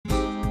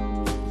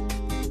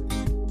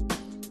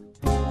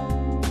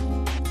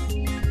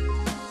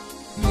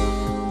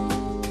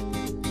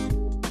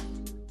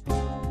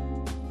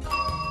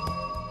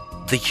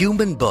The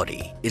human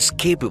body is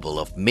capable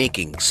of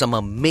making some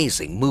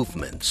amazing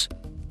movements.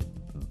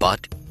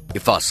 But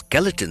if our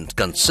skeleton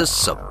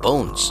consists of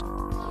bones,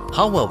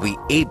 how are we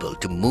able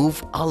to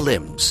move our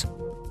limbs?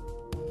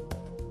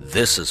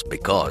 This is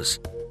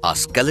because our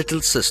skeletal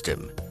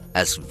system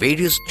has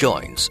various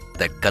joints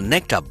that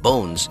connect our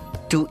bones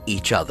to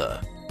each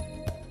other.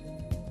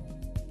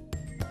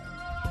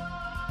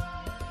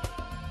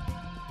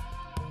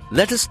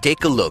 Let us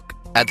take a look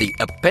at the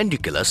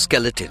appendicular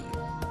skeleton.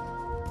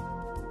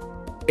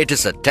 It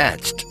is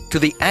attached to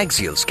the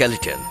axial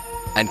skeleton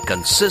and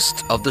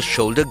consists of the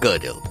shoulder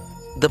girdle,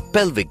 the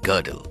pelvic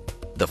girdle,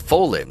 the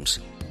forelimbs,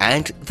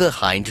 and the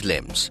hind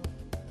limbs.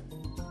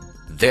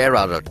 There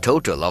are a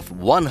total of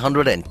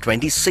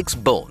 126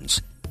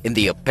 bones in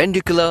the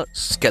appendicular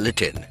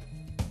skeleton.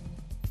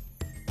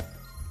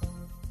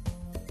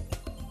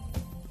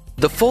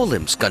 The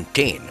forelimbs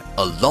contain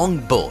a long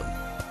bone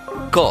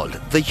called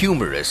the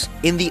humerus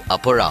in the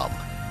upper arm.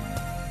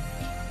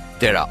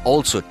 There are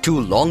also two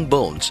long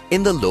bones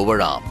in the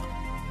lower arm,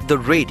 the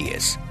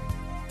radius,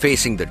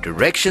 facing the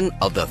direction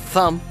of the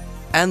thumb,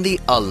 and the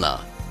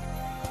ulna.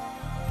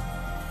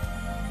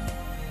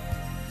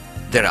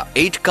 There are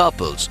 8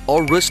 carpals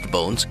or wrist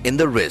bones in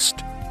the wrist,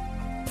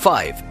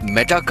 5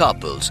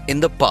 metacarpals in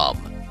the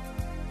palm,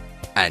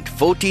 and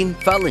 14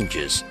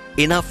 phalanges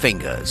in our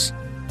fingers.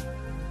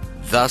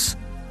 Thus,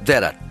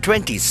 there are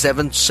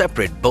 27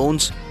 separate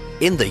bones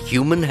in the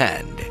human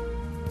hand.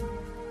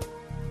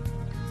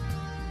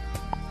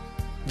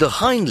 The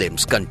hind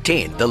limbs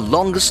contain the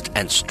longest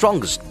and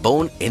strongest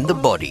bone in the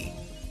body,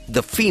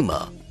 the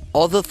femur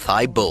or the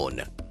thigh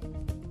bone.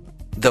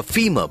 The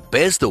femur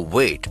bears the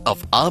weight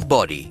of our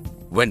body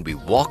when we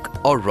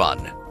walk or run.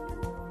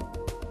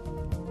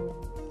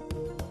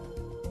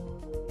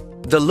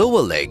 The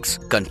lower legs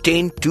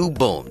contain 2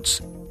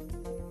 bones,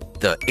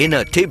 the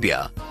inner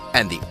tibia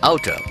and the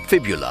outer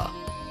fibula.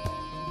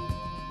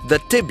 The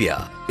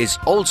tibia is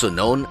also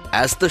known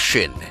as the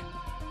shin.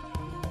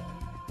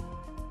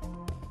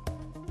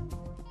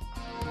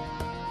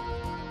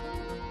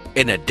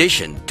 In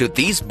addition to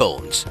these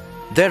bones,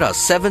 there are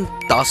 7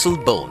 tarsal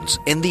bones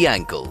in the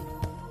ankle,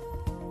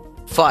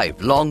 5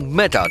 long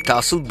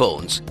metatarsal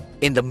bones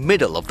in the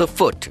middle of the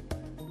foot,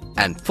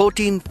 and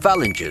 14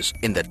 phalanges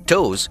in the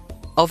toes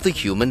of the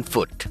human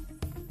foot.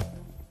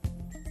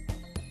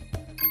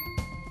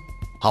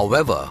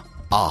 However,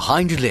 our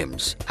hind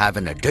limbs have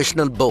an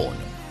additional bone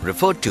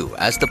referred to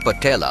as the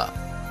patella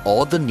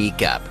or the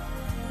kneecap.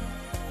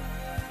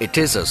 It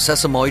is a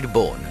sesamoid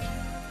bone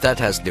that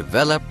has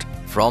developed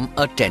from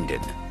a tendon.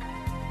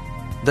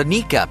 The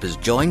kneecap is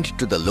joined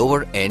to the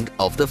lower end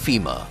of the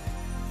femur.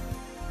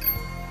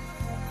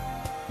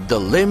 The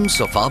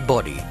limbs of our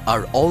body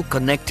are all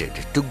connected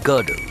to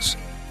girdles.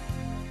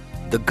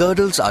 The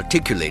girdles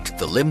articulate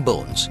the limb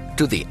bones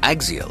to the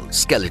axial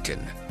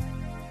skeleton.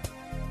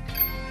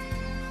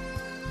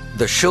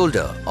 The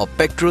shoulder or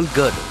pectoral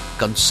girdle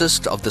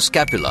consists of the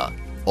scapula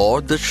or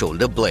the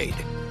shoulder blade.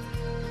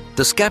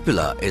 The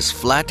scapula is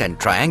flat and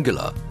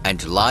triangular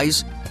and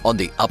lies on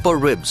the upper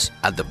ribs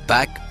at the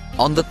back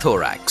on the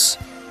thorax.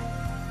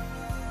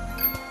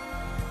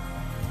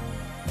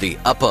 The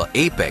upper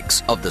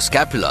apex of the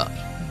scapula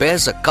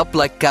bears a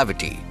cup-like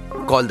cavity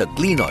called the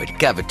glenoid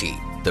cavity.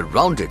 The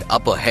rounded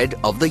upper head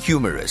of the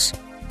humerus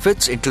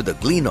fits into the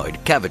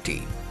glenoid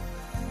cavity.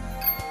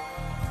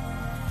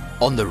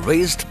 On the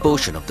raised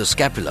portion of the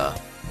scapula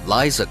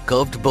lies a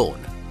curved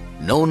bone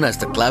known as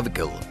the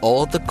clavicle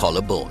or the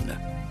collarbone.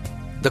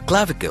 The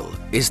clavicle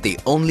is the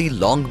only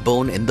long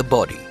bone in the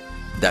body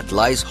that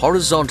lies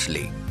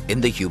horizontally in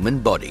the human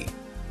body.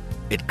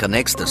 It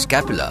connects the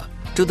scapula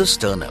to the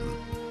sternum.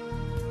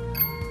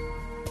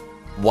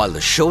 While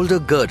the shoulder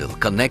girdle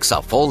connects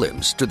our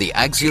forelimbs to the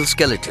axial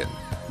skeleton,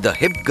 the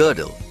hip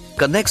girdle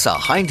connects our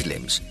hind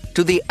limbs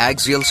to the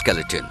axial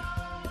skeleton.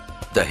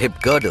 The hip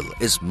girdle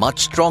is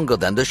much stronger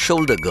than the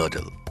shoulder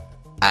girdle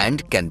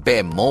and can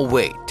bear more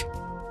weight.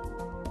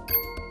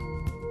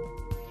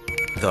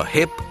 The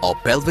hip or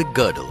pelvic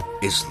girdle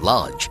is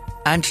large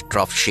and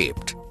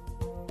trough-shaped.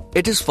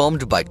 It is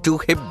formed by 2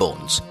 hip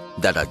bones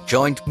that are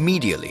joined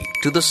medially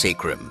to the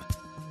sacrum.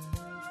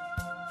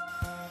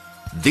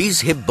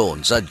 These hip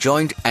bones are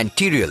joined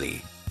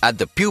anteriorly at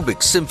the pubic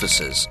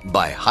symphysis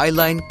by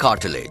hyaline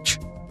cartilage.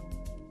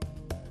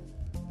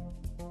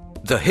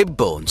 The hip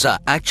bones are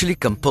actually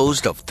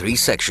composed of 3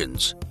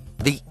 sections: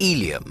 the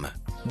ilium,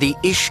 the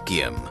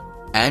ischium,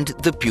 and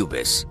the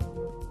pubis.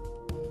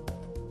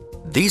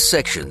 These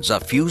sections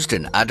are fused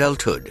in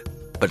adulthood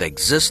but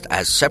exist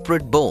as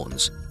separate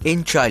bones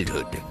in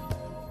childhood.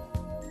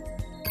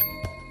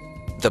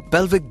 The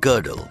pelvic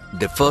girdle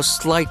differs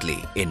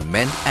slightly in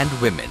men and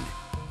women.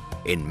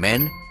 In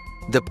men,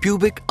 the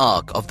pubic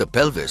arc of the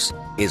pelvis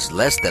is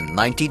less than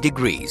 90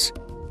 degrees.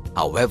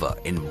 However,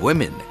 in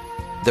women,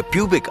 the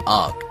pubic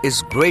arc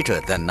is greater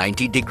than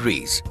 90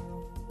 degrees.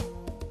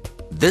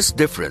 This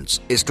difference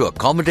is to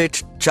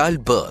accommodate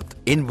childbirth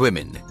in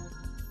women.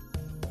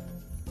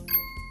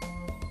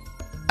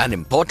 An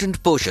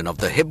important portion of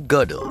the hip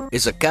girdle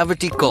is a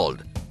cavity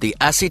called the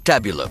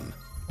acetabulum.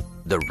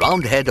 the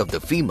round head of the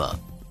femur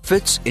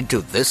fits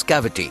into this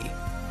cavity.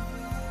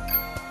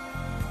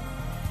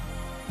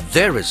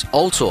 There is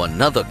also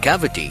another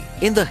cavity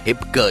in the hip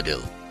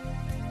girdle.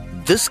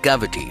 This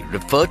cavity,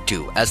 referred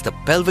to as the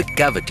pelvic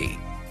cavity,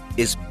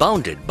 is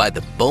bounded by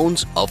the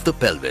bones of the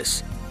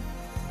pelvis.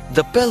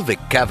 The pelvic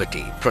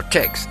cavity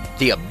protects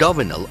the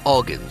abdominal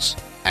organs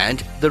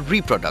and the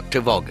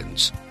reproductive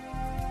organs.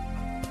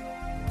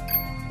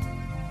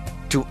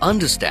 To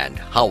understand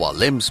how our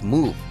limbs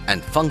move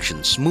and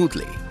function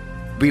smoothly,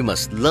 we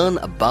must learn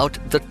about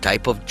the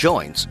type of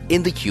joints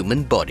in the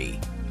human body.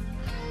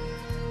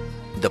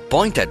 The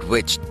point at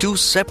which two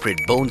separate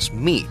bones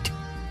meet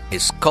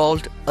is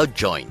called a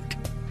joint.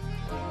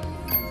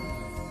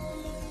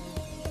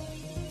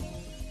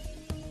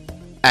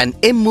 An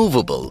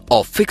immovable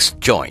or fixed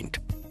joint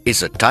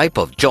is a type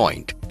of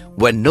joint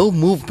where no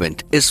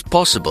movement is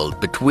possible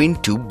between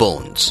two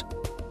bones.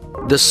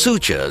 The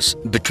sutures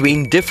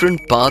between different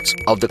parts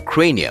of the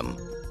cranium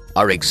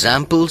are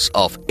examples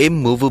of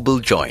immovable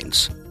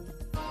joints.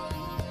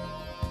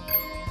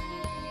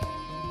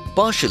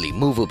 Partially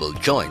movable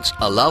joints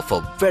allow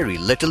for very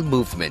little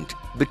movement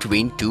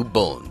between two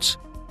bones.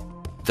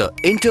 The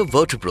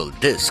intervertebral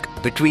disc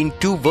between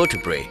two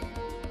vertebrae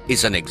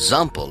is an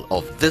example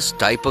of this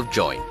type of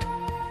joint.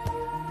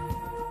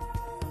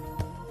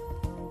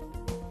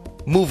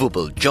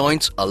 Movable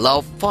joints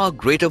allow far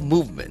greater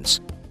movements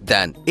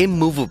than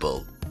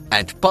immovable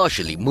and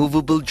partially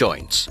movable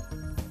joints.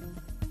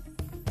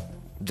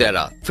 There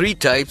are three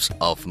types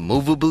of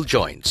movable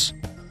joints.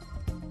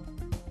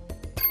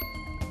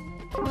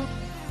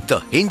 The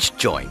hinge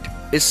joint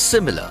is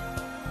similar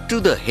to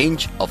the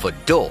hinge of a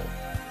door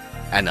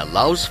and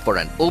allows for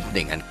an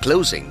opening and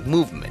closing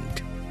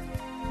movement.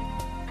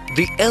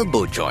 The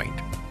elbow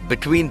joint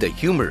between the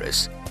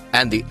humerus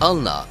and the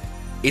ulna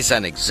is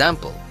an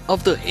example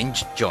of the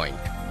hinge joint.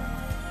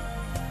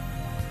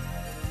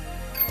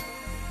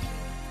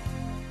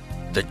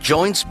 The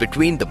joints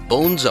between the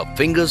bones of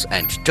fingers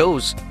and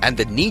toes and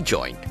the knee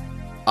joint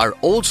are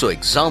also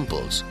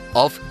examples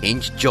of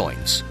hinge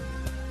joints.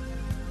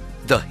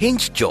 The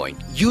hinge joint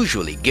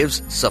usually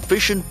gives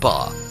sufficient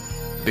power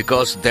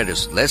because there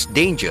is less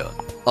danger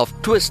of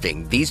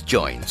twisting these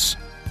joints.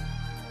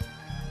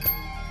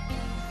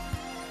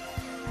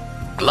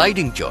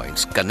 Gliding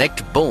joints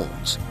connect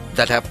bones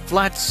that have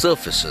flat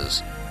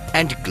surfaces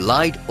and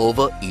glide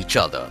over each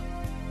other.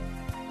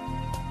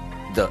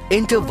 The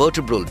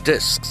intervertebral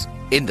discs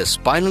in the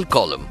spinal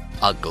column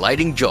are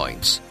gliding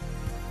joints.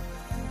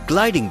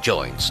 Gliding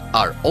joints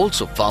are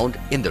also found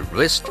in the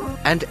wrist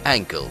and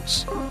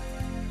ankles.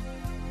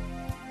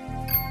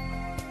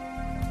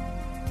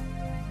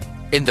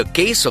 In the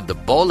case of the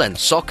ball and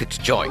socket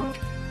joint,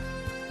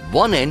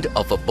 one end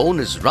of a bone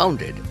is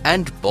rounded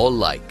and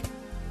ball-like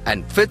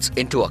and fits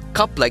into a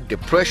cup-like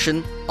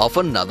depression of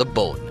another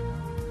bone.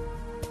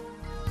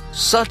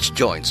 Such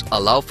joints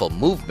allow for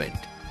movement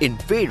in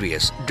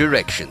various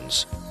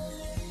directions.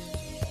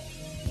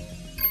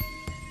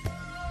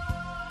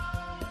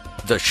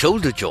 The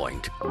shoulder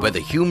joint, where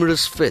the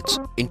humerus fits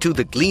into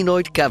the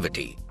glenoid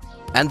cavity,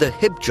 and the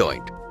hip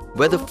joint,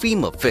 where the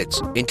femur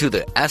fits into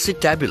the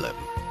acetabulum,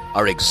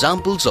 are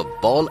examples of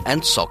ball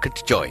and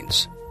socket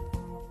joints.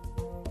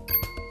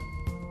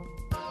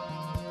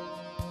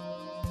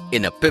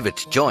 In a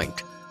pivot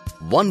joint,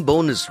 one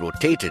bone is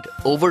rotated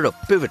over a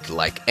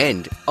pivot-like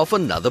end of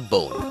another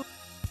bone.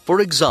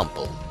 For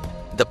example,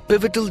 the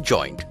pivotal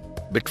joint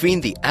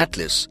between the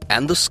atlas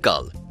and the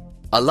skull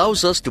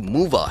allows us to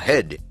move our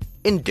head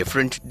in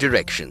different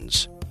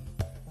directions.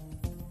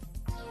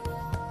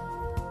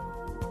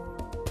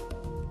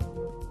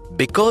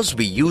 Because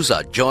we use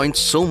our joints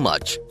so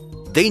much,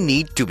 they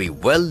need to be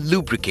well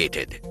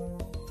lubricated.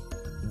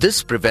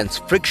 This prevents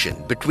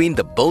friction between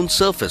the bone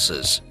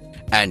surfaces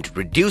and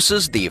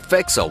reduces the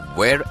effects of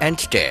wear and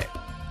tear.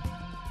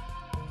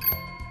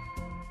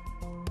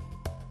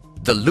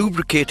 The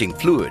lubricating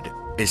fluid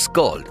is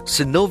called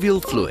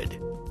synovial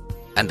fluid,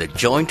 and the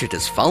joint it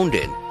is found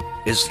in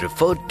is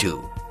referred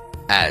to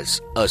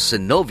as a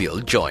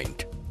synovial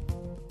joint.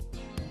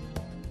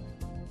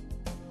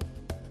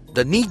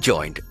 The knee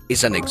joint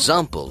is an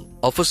example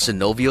of a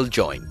synovial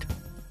joint.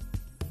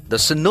 The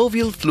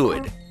synovial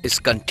fluid is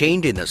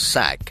contained in a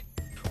sac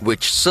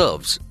which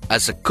serves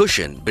as a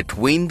cushion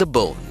between the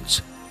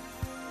bones.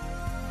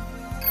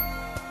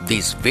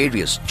 These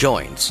various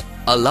joints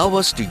allow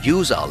us to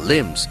use our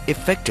limbs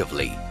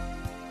effectively.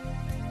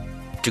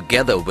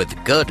 Together with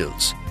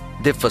girdles,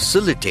 they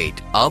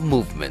facilitate our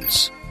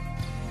movements.